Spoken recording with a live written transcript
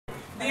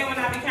when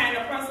I became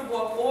the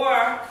principal for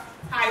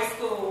high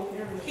school,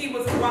 he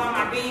was one of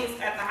my deans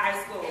at the high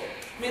school.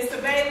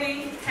 Mr.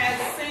 Bailey has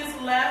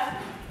since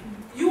left.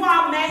 You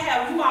all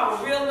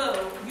were real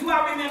little. You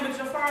all remember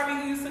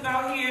Jafari who used to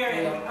go here?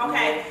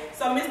 Okay,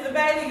 so Mr.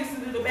 Bailey used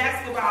to do the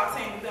basketball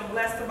team with them,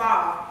 bless the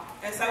ball.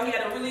 And so he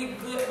had a really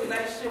good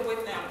relationship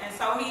with them. And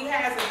so he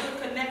has a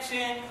good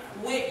connection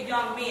with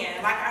young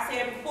men. Like I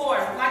said before,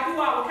 like you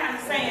all were kind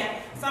of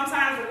saying,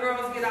 sometimes the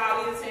girls get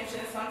all the attention,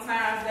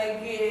 sometimes they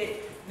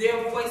get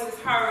their voices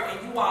heard,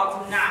 and you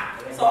all do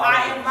not. So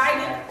I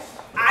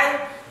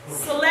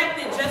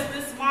selected just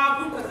this small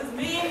group because there's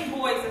many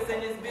boys that's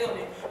in this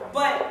building.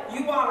 But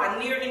you all are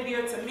near and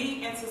dear to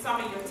me and to some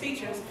of your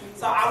teachers.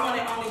 So I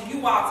wanted only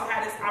you all to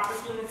have this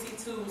opportunity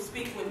to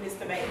speak with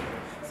Mr. Bailey.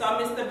 So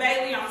Mr.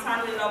 Bailey, I'm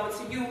turning it over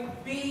to you.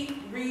 Be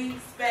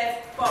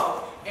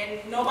respectful. And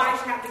nobody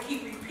should have to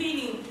keep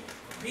repeating,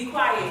 be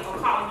quiet, or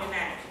calling your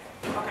name.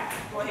 Okay,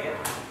 go ahead.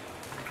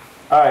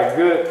 All right,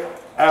 good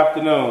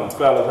afternoon,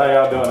 fellas. How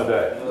y'all doing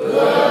today?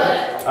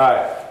 Good. All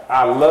right,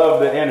 I love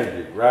the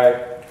energy,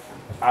 right?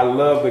 I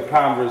love the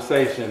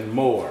conversation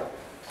more.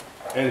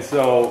 And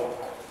so,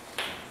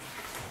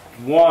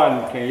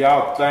 one, can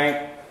y'all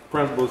thank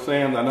Principal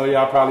Sims? I know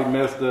y'all probably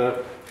missed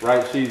her,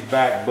 right? She's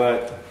back,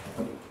 but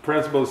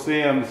Principal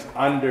Sims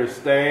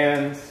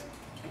understands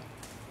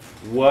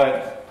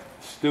what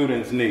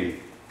students need.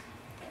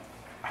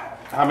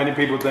 How many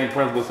people think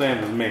Principal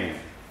Sims is mean?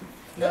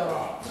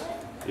 No.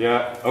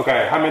 Yeah,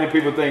 okay. How many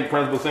people think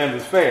Principal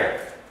Sims is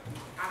fair?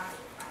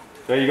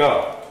 There you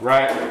go,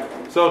 right?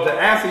 So to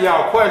answer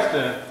y'all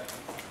question,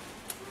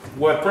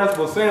 what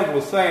Principal Sims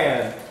was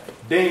saying,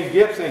 Dean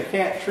Gibson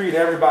can't treat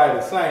everybody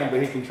the same, but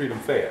he can treat them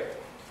fair.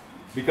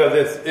 Because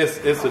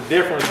it's a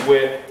difference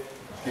with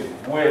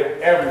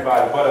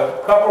everybody.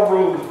 But a couple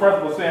rules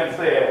Principal Sims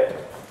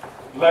said,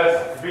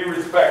 let's be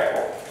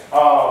respectful.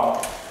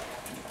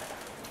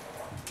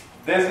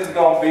 This is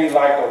going to be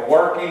like a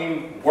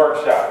working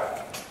workshop.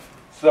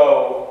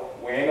 So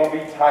we ain't going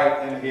to be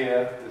tight in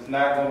here. It's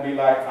not going to be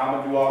like I'm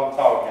going to do all the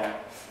talking.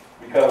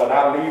 Because when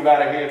I leave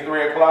out of here at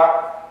 3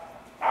 o'clock,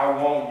 I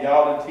want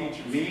y'all to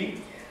teach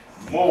me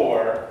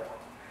more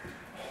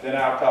than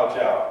I've taught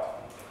y'all.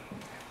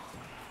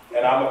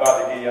 And I'm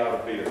about to give y'all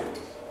the business.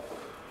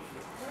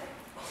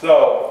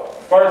 So,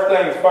 first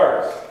things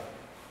first.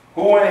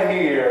 Who in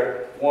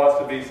here wants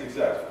to be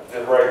successful?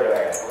 Just raise your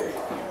hand, please.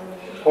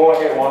 Who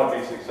in here wants to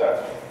be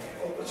successful?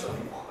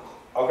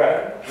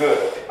 Okay,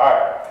 good. All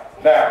right.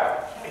 Now,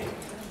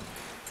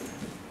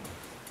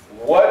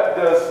 what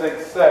does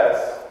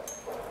success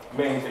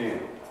mean to you?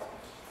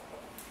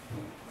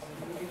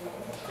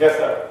 Yes,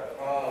 sir.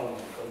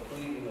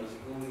 Completing a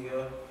school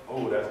year.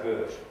 Oh, that's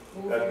good.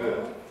 That's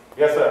good.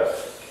 Yes,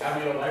 sir.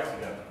 Having your life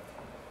together.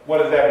 What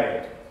does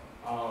that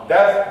mean?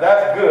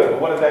 That's good.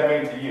 What does that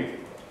mean to you?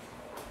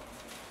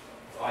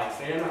 Like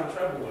staying on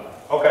trouble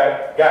well.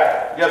 Okay, got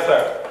it. Yes,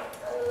 sir.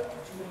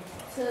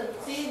 To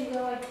see if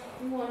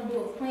you want to do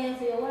a plan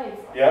for your life.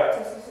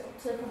 Yep.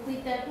 To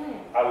complete that plan.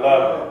 I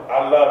love it.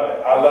 I love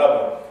it. I love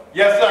it.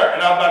 Yes, sir.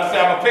 And I was about to say,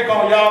 I'm going to pick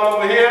on y'all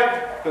over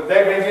here because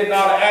they've been getting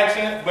all the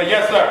action. But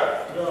yes, sir.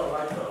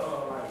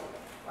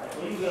 Like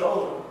when you get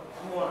older,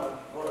 you want to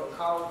go to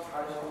college,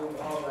 high school,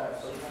 all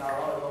that. So you can have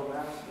all those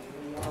master's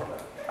degree, all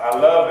that. I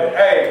love it.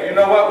 Hey, you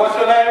know what? What's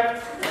your name?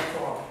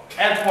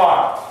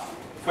 Antoine.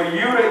 For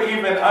you to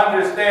even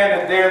understand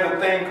that there's a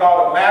thing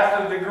called a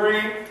master's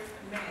degree,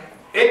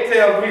 it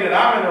tells me that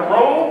I'm in a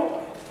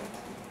room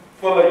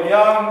full of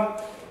young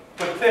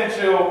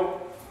potential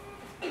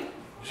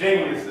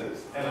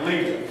geniuses and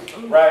leaders,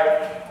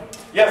 right?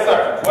 Yes,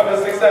 sir. What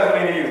does success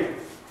mean to you?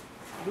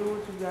 Do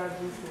what you gotta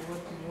do for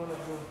what you want to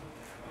do.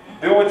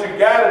 Do what you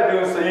gotta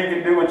do so you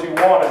can do what you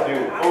want to do.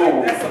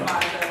 Ooh.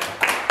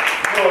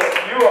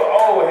 You're an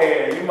old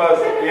head. You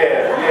must,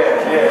 yeah.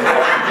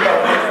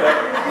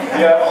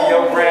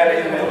 Your brand.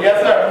 Yes,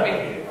 sir.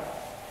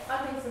 I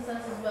think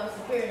success is about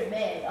securing the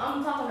bag.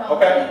 I'm talking about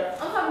okay. money.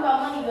 I'm talking about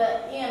money, but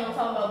I'm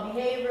talking about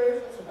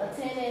behavior,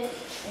 attendance,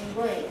 and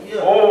grades.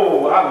 Yeah.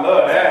 Oh, I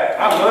love that.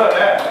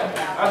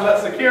 I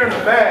love securing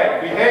the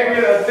bag.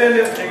 Behavior,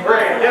 attendance, and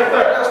grades. Yes,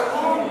 sir.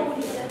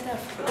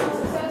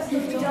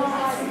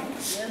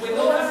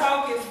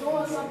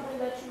 Doing something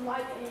that you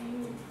like and you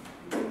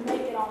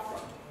make it off of.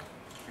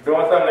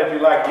 Doing something that you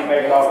like, you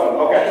make it off of.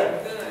 Okay.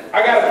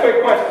 I got a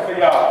quick question for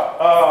y'all.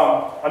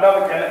 And I'm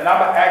going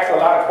to ask a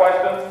lot of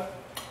questions.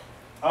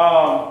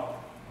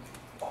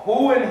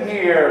 Who in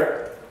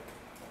here,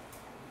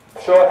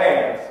 show of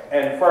hands,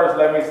 and first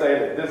let me say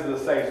that this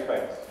is a safe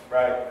space,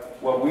 right?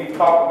 What we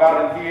talk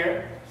about in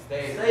here,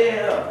 Stay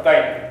here.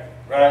 thank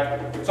you,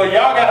 right? So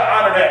y'all got to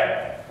honor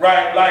that,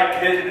 right?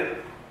 Like,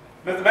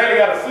 Mr. Bailey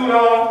got a suit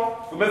on,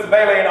 but Mr.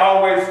 Bailey ain't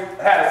always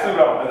had a suit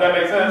on. Does that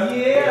make sense?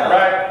 Yeah.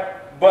 Right?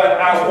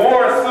 But I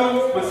wore a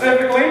suit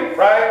specifically,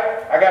 right?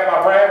 I got my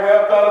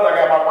Bradwell colors, I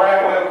got my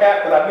Bradwell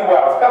cap, because I knew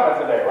I was coming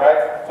today,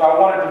 right? So I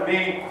wanted to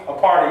be a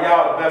part of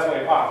y'all the best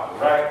way possible,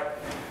 right?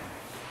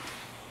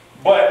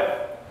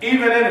 But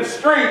even in the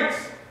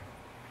streets,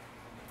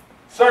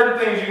 certain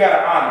things you got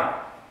to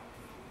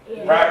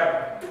honor,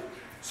 right?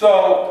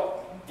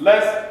 So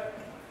let's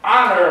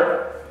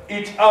honor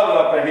each other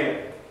up in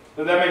here.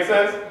 Does that make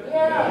sense?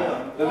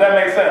 Yeah. Does that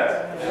make sense?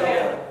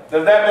 Yeah.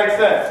 Does that make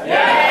sense?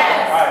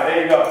 Yes. All right,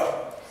 there you go.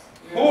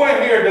 Who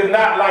in here does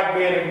not like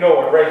being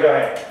ignored? Raise your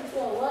hand.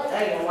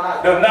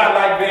 Does not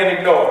like being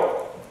ignored.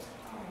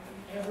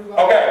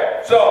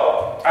 Okay,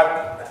 so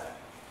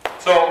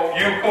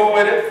you cool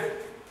with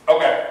it?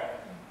 Okay.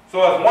 So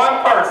it's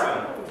one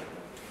person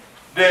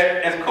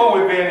that is cool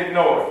with being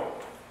ignored.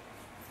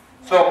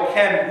 So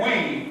can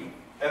we,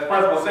 as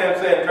Principal Sam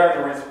said, in terms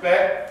of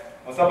respect,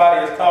 when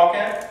somebody is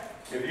talking,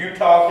 if you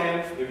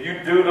talking, if you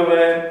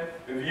doodling,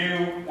 if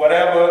you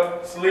whatever,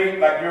 sleep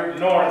like you're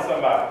ignoring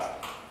somebody.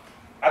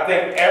 I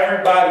think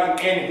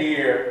everybody in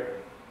here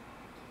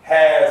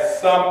has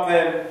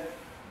something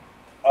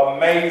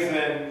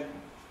amazing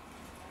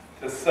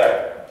to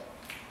say.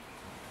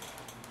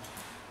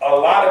 A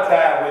lot of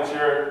times with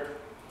your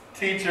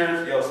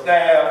teachers, your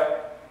staff,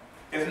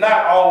 it's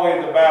not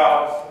always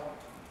about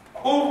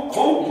who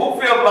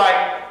feels like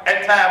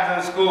at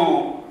times in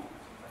school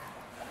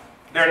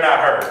they're not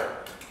heard.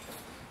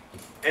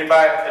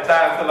 Anybody at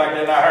times feel like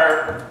they're not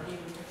heard?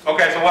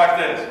 Okay, so watch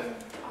this.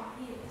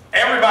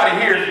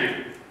 Everybody hears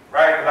you,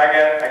 right? Because I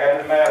got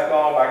this mask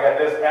on, I got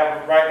this,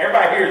 right?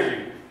 Everybody hears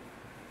you.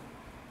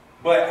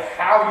 But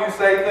how you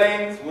say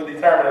things will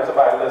determine if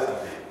somebody listens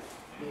to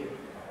you.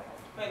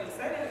 Wait,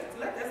 say that.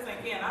 Let that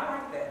sink in. I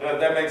like that. Does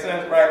that make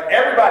sense, right?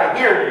 Everybody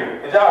hears you,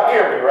 because y'all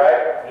hear me,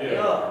 right?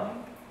 Yeah.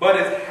 But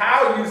it's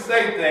how you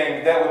say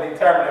things that will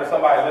determine if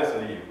somebody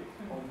listens to you.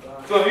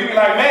 So if you be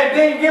like, man,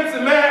 Dean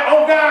Gibson, man,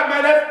 oh God,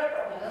 man,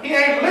 he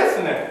ain't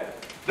listening.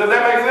 Does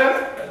that make sense?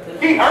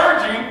 He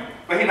heard you,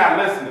 but he not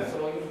listening.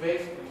 So you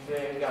basically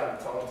saying you gotta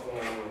talk to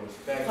him with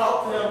respect.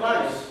 Talk to him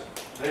nice.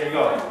 There you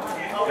go.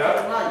 Talk to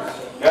him nice.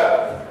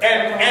 Yeah.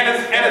 And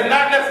it's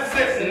not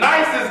necessarily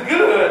nice is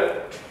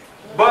good,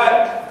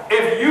 but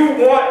if you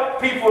want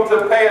people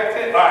to pay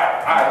attention, all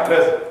right,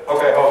 listen.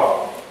 Okay, hold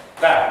on.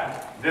 Now,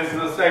 this is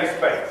a safe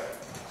space.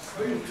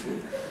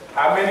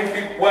 How many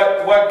people?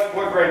 What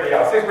grade are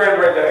y'all? 6th graders,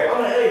 raise their hand.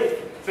 I'm an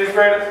 8th. 6th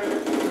graders?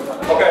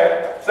 Okay.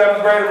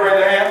 7th graders, raise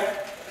their hand.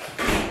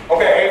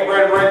 Okay. 8th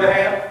graders, raise their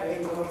hand.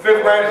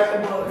 5th graders.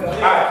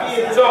 All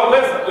right. So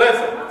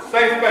listen.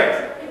 Safe space.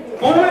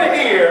 Who in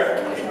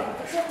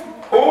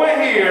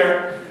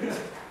here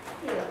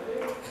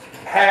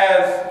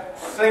has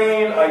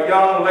seen a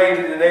young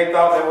lady that they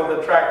thought that was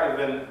attractive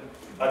and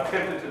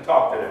attempted to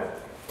talk to them?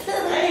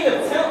 Ain't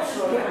attempts.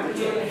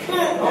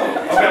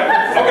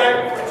 Okay.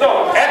 So,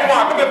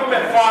 Antoine, come here for a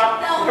minute. Antoine,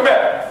 come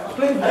here.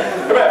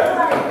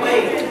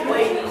 Wait.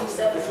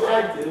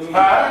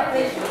 Huh?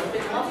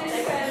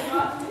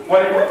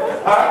 What?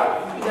 Huh?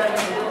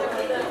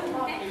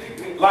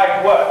 Like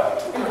what?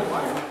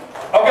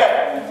 Okay.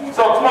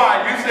 So, Twan,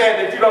 you said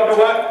that you don't do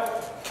what?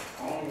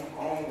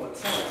 On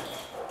attempt.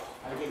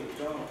 I get it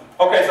done.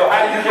 Okay, so how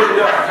do you get it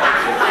done?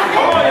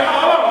 Hold on, y'all.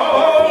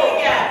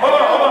 Hold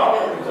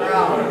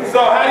on. So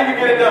how do you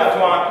get it done,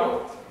 Twan?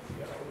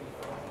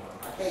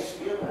 I can't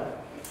steal that.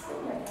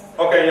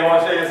 Okay, you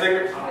want to share your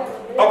secret?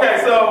 Okay,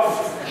 so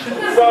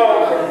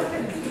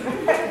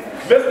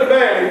Mr.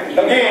 Bailey,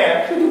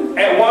 again,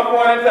 at one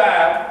point in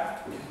time,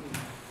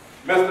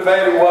 Mr.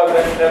 Bailey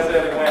wasn't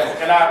necessarily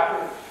winning. And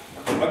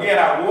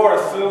I wore a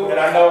suit, and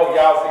I know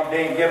y'all see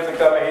Dean Gibson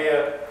coming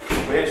here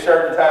with his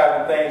shirt and ties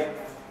and things.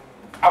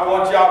 I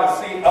want y'all to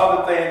see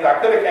other things. I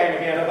could have came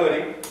in here in a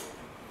hoodie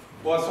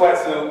or a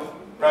sweatsuit,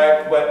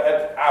 right? But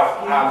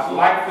I'd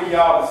like for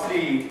y'all to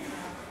see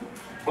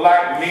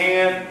black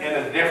men in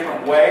a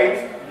different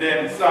way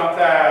than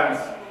sometimes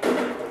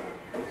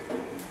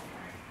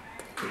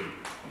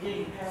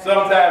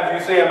you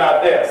see them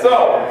out there. So,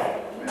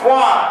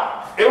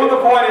 Twan, it was a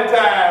point in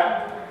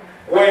time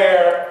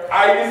where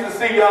I used to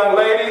see young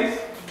ladies,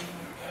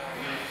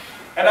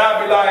 and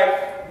I'd be like,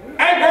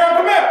 hey girl,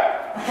 come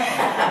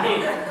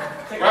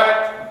here.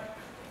 Right?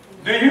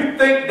 Do you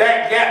think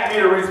that got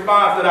me the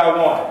response that I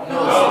want?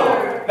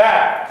 No.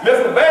 Now,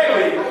 Mr.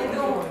 Bailey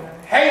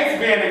hates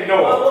being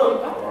ignored.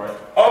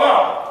 Hold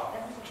on.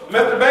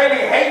 Mr.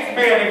 Bailey hates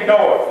being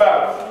ignored,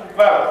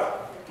 fellas.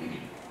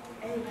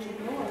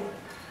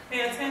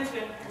 Pay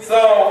attention.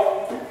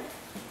 So,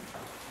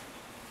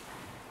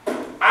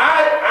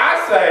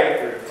 I say,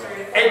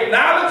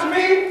 acknowledge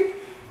me,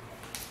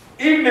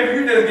 even if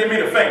you just give me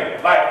the finger.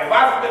 Like, if I,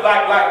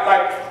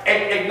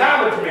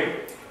 acknowledge me.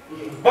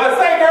 But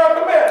say, girl,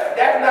 come here.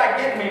 That's not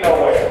getting me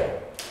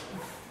nowhere.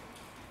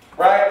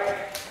 Right?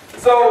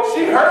 So,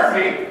 she heard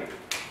me.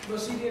 But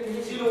she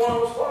didn't. She the one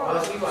who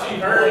responded. She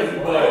heard you,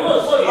 but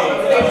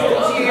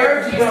She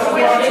heard you.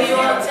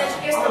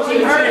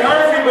 She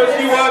heard me, but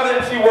she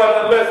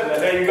wasn't listening.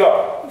 There you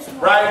go.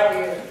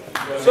 Right?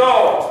 So,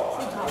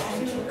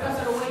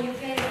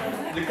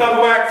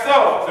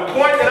 the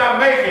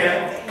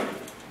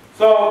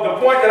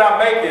point that I'm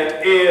making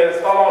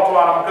is, hold on,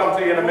 Twan, I'm going to come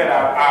to you in a minute. I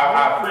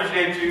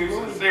appreciate you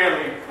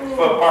sincerely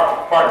for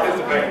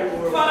participating.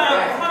 Hold on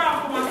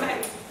for 1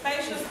 second.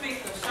 Face your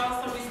speaker. Show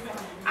some respect.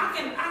 I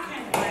can't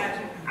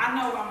imagine. I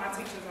know why my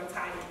teachers are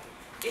tired.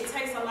 It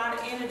takes a lot of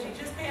energy.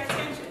 Just pay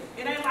attention.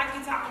 It ain't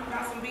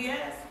some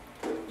BS.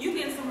 You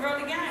getting some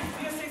early games.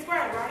 You're in 6th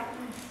grade, right?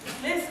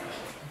 Listen.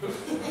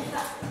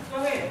 Go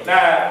ahead.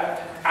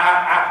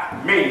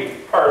 Now, me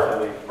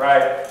personally,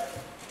 right?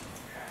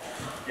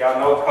 Y'all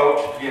know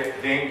Coach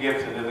Dean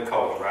Gibson is a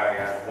coach, right?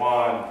 Has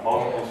won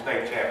multiple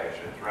state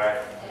championships, right?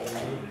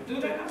 Do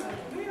they know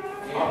that? Do you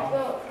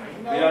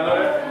y'all know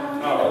that?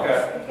 Oh, okay.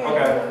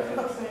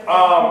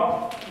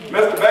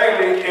 Mr.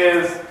 Bailey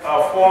is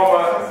a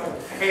former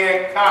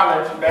head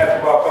college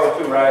basketball coach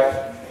too, right?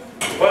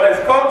 But as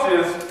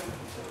coaches,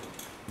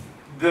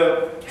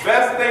 the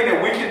best thing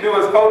that we can do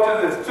as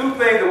coaches is 2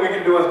 things that we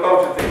can do as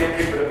coaches to get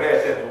people to pay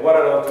attention. What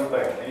are those 2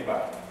 things?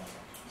 Anybody?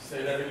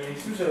 Say that again.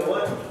 You said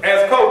what?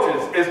 As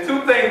coaches, it's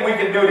 2 things we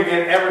can do to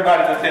get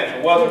everybody's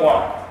attention. What's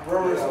one?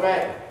 Bro,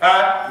 respect.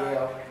 Huh?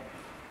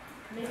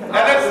 Yeah.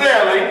 Not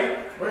necessarily.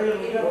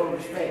 Bring them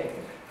respect.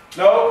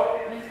 No.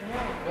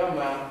 Come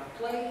on.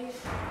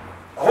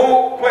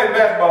 Who plays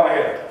basketball in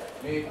here?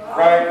 Me.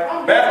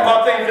 Right?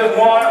 Basketball team just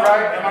won,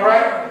 right? Am I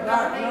right?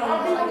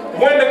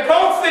 When the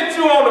coach sits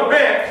you on the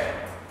bench,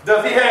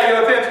 does he have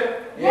your attention?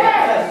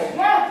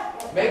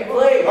 Yes. Make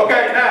play.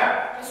 Okay,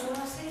 now.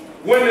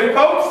 When the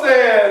coach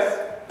says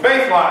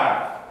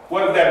baseline,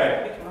 what does that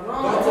mean?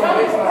 Wrong.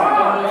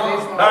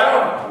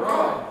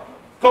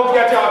 Coach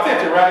got your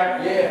attention,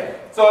 right? Yeah.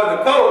 So as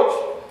a coach,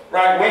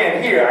 right, we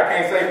in here, I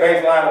can't say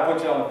baseline and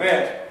put you on the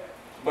bench,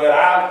 but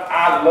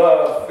I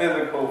love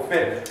physical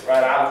fitness,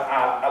 right?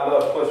 I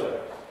love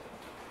push-ups,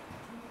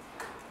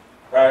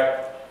 right?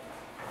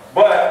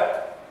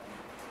 But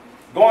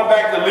going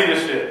back to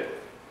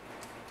leadership,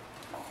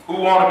 who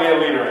want to be a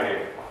leader in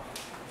here?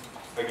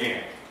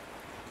 Again.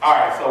 All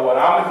right, so what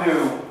I'm going to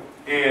do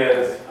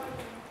is,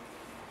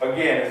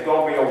 again, it's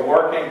going to be a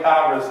working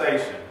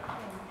conversation.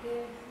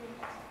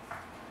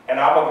 And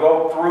I'm going to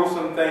go through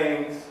some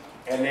things,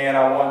 and then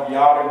I want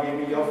y'all to give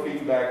me your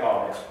feedback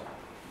on it.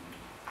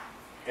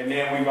 And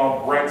then we're going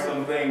to break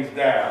some things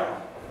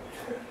down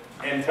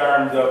in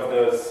terms of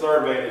the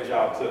survey that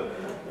y'all took.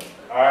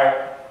 All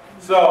right?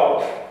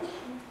 So,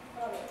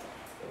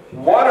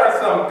 what are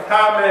some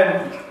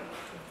common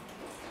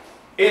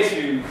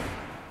issues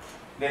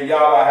that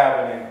y'all are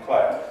having in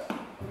class?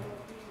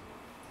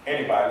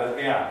 Anybody, let's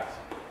be honest.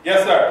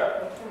 Yes,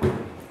 sir.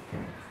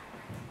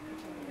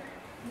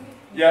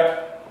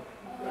 Yep.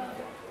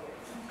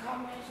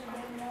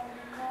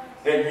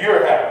 That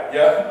you're having,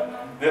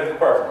 yep. This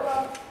person.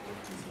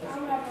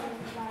 I'm having,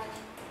 like,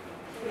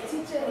 the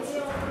teacher, he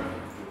don't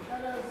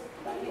let us,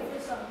 like, if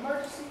it's an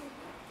emergency,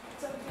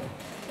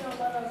 he don't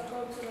let us go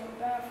to the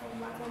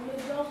bathroom. Like, when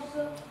Miss Jones was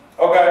up,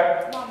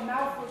 Okay. my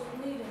mouth was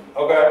bleeding.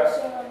 Okay.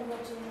 She didn't let me go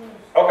to the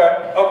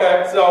nurse.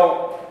 Okay. So,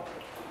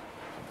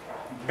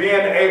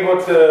 being able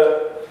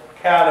to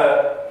kind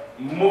of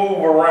move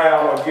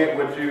around or get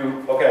what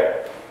you,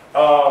 okay.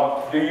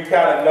 Do you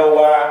kind of know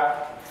why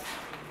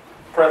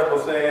Principal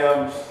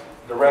Sims,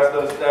 the rest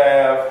of the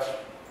staff,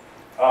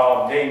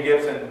 Dean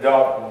Gibson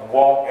don't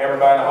want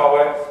everybody in the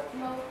hallway?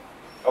 No.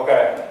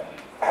 Okay.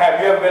 Have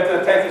you ever been to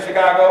the Taste of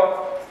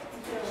Chicago?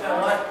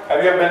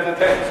 Have you ever been to the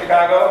Taste of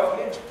Chicago?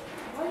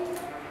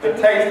 The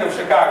Taste of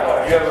Chicago.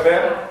 Have you ever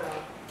been?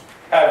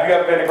 Have you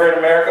ever been to Great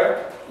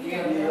America?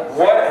 Yeah.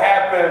 What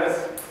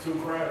happens? Too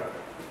crowded.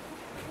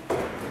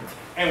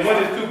 And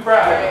when it's too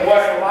crowded,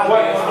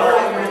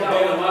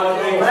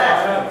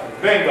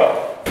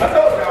 bingo. I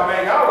told y'all,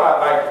 man, y'all are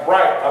like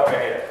right up in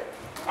here.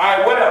 All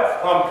right, what else?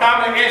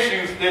 Common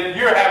issues that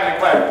you're having in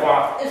class,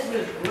 Juan. It's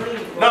Miss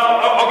Green. No,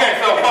 okay,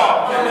 so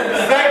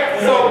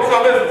so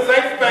listen,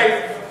 safe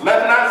space.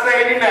 Let's not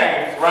say any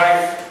names,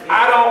 right?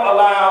 I don't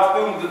allow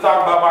students to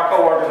talk about my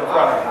coworkers in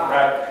front of me,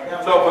 right?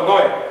 So, but go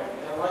ahead.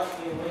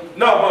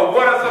 No, but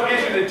what are some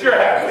issues that you're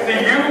having?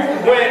 See, you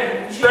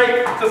went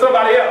straight to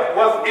somebody else.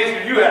 What's the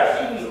issue you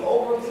have?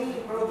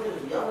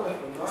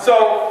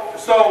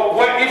 So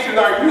what issues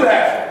are you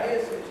having?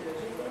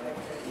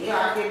 Yeah,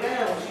 I get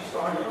mad when she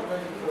started.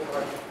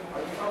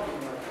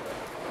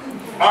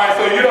 All right,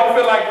 so you don't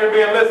feel like you're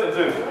being listened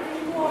to.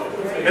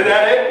 Is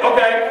that it?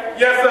 Okay.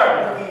 Yes, sir.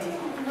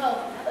 No,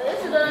 the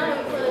issue that I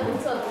have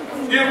with the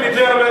Excuse me,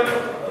 gentlemen.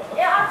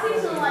 yeah, I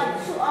teach him like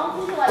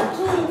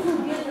two to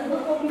get the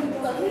look on me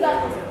because he got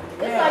this.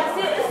 It's like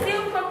it's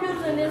still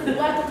computers and it's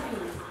black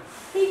computers.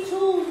 He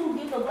chooses who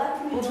get the black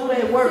computers. Who do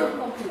they work?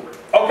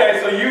 Okay,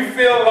 so you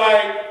feel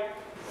like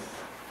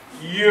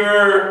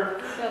you're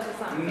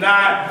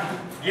not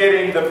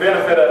getting the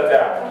benefit of the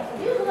doubt.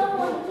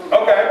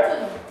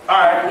 Okay. All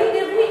right. He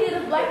did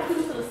a black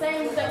computers to the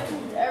same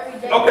section every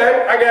day.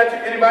 Okay, I got you.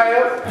 Anybody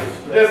else?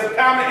 Just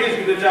common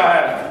issues that y'all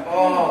have.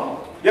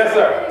 Yes,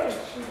 sir.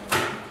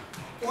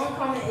 One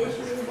common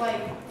issue is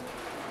like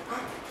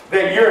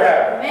That you're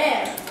having.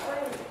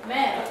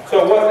 man.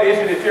 So what's the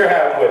issue that you're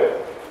having with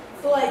it?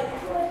 So, like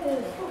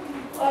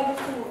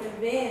it's too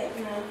advanced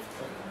now.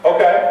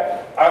 Okay.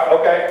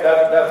 Okay,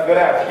 that's a good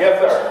answer.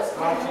 Yes, sir.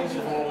 My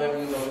teachers won't let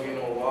me go get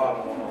no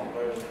water on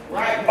Thursday.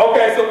 Right.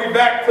 Okay, so we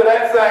back to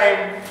that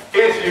same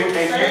issue,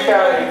 and you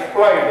kind of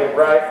explained it,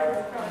 right?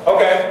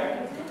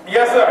 Okay.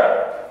 Yes,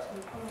 sir.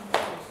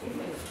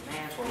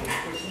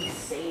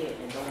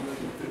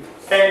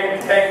 Can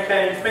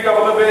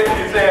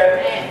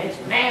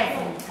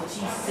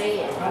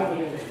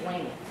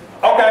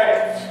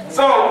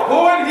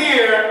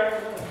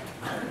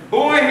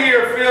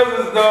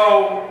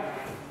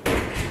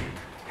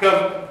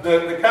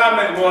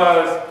comment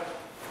was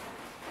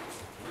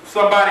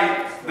somebody,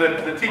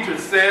 the teacher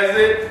says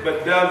it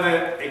but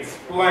doesn't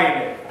explain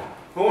it.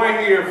 Who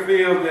in here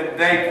feels that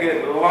they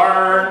could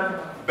learn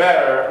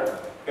better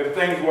if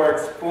things were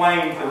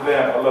explained to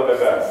them a little bit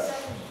better?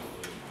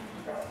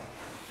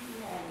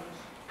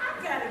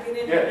 I gotta get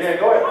in Yeah, there. yeah,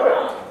 go ahead, go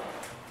ahead.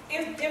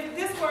 If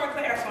this were a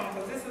classroom,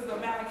 because this is the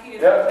amount of kids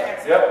in Yep, the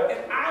classroom, yep.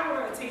 if I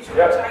were a teacher,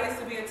 Yep. which I used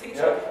to be a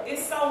teacher, Yep.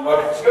 it's so Oh,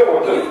 much. it's a good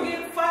one, too. You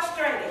get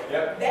frustrated.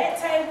 Yep.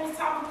 That table's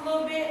talking a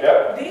little bit.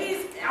 Yep. These,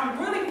 I'm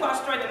really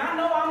frustrated. I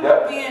know I'm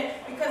Yep. not being,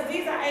 because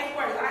these are 8th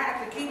graders. I have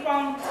to keep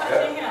on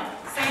touching him,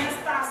 saying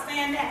stop,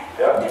 saying that.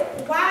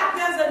 Yep. Why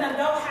does an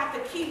adult have to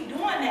keep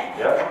doing that?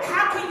 Yep.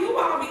 How can you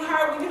all be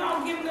heard when you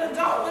don't give the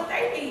adult what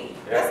they need?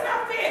 Yep. That's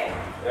not fair.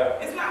 Yep.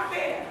 It's not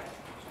fair.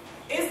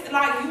 It's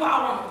like you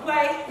all want to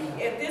play.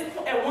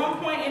 At one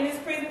point in this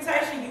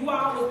presentation, you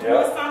all was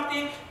doing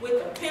something with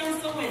the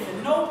pencil and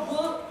the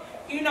notebook.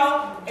 You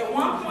know, at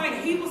one point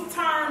he was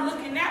turned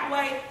looking that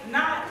way,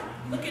 not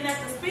looking at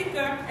the speaker,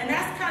 and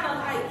that's kind of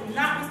like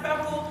not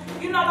respectful.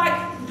 You know, like,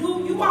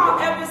 do you all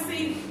ever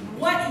see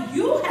what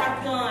you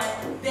have done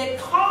that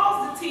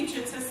caused the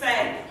teacher to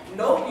say,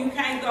 nope, you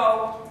can't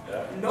go.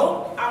 Yeah.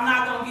 Nope, I'm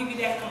not going to give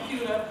you that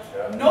computer.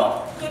 Yeah.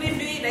 Nope, could it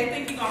be they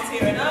think you're going to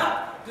tear it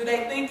up? Do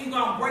they think you're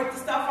going to break the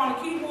stuff on the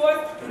keyboard?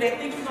 Do they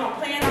think you're going to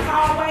play in the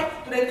hallway?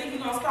 Do they think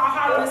you're going to start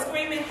hollering and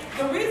screaming?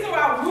 The reason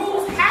why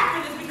rules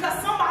happen is because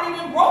somebody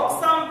done broke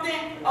something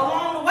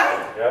along the way.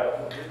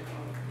 Yep.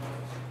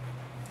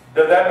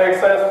 Does that make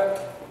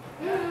sense?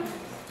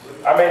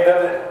 I mean,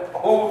 does it,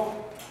 who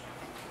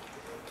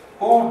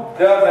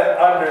doesn't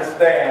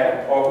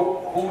understand, or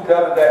who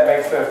doesn't that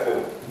make sense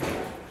to?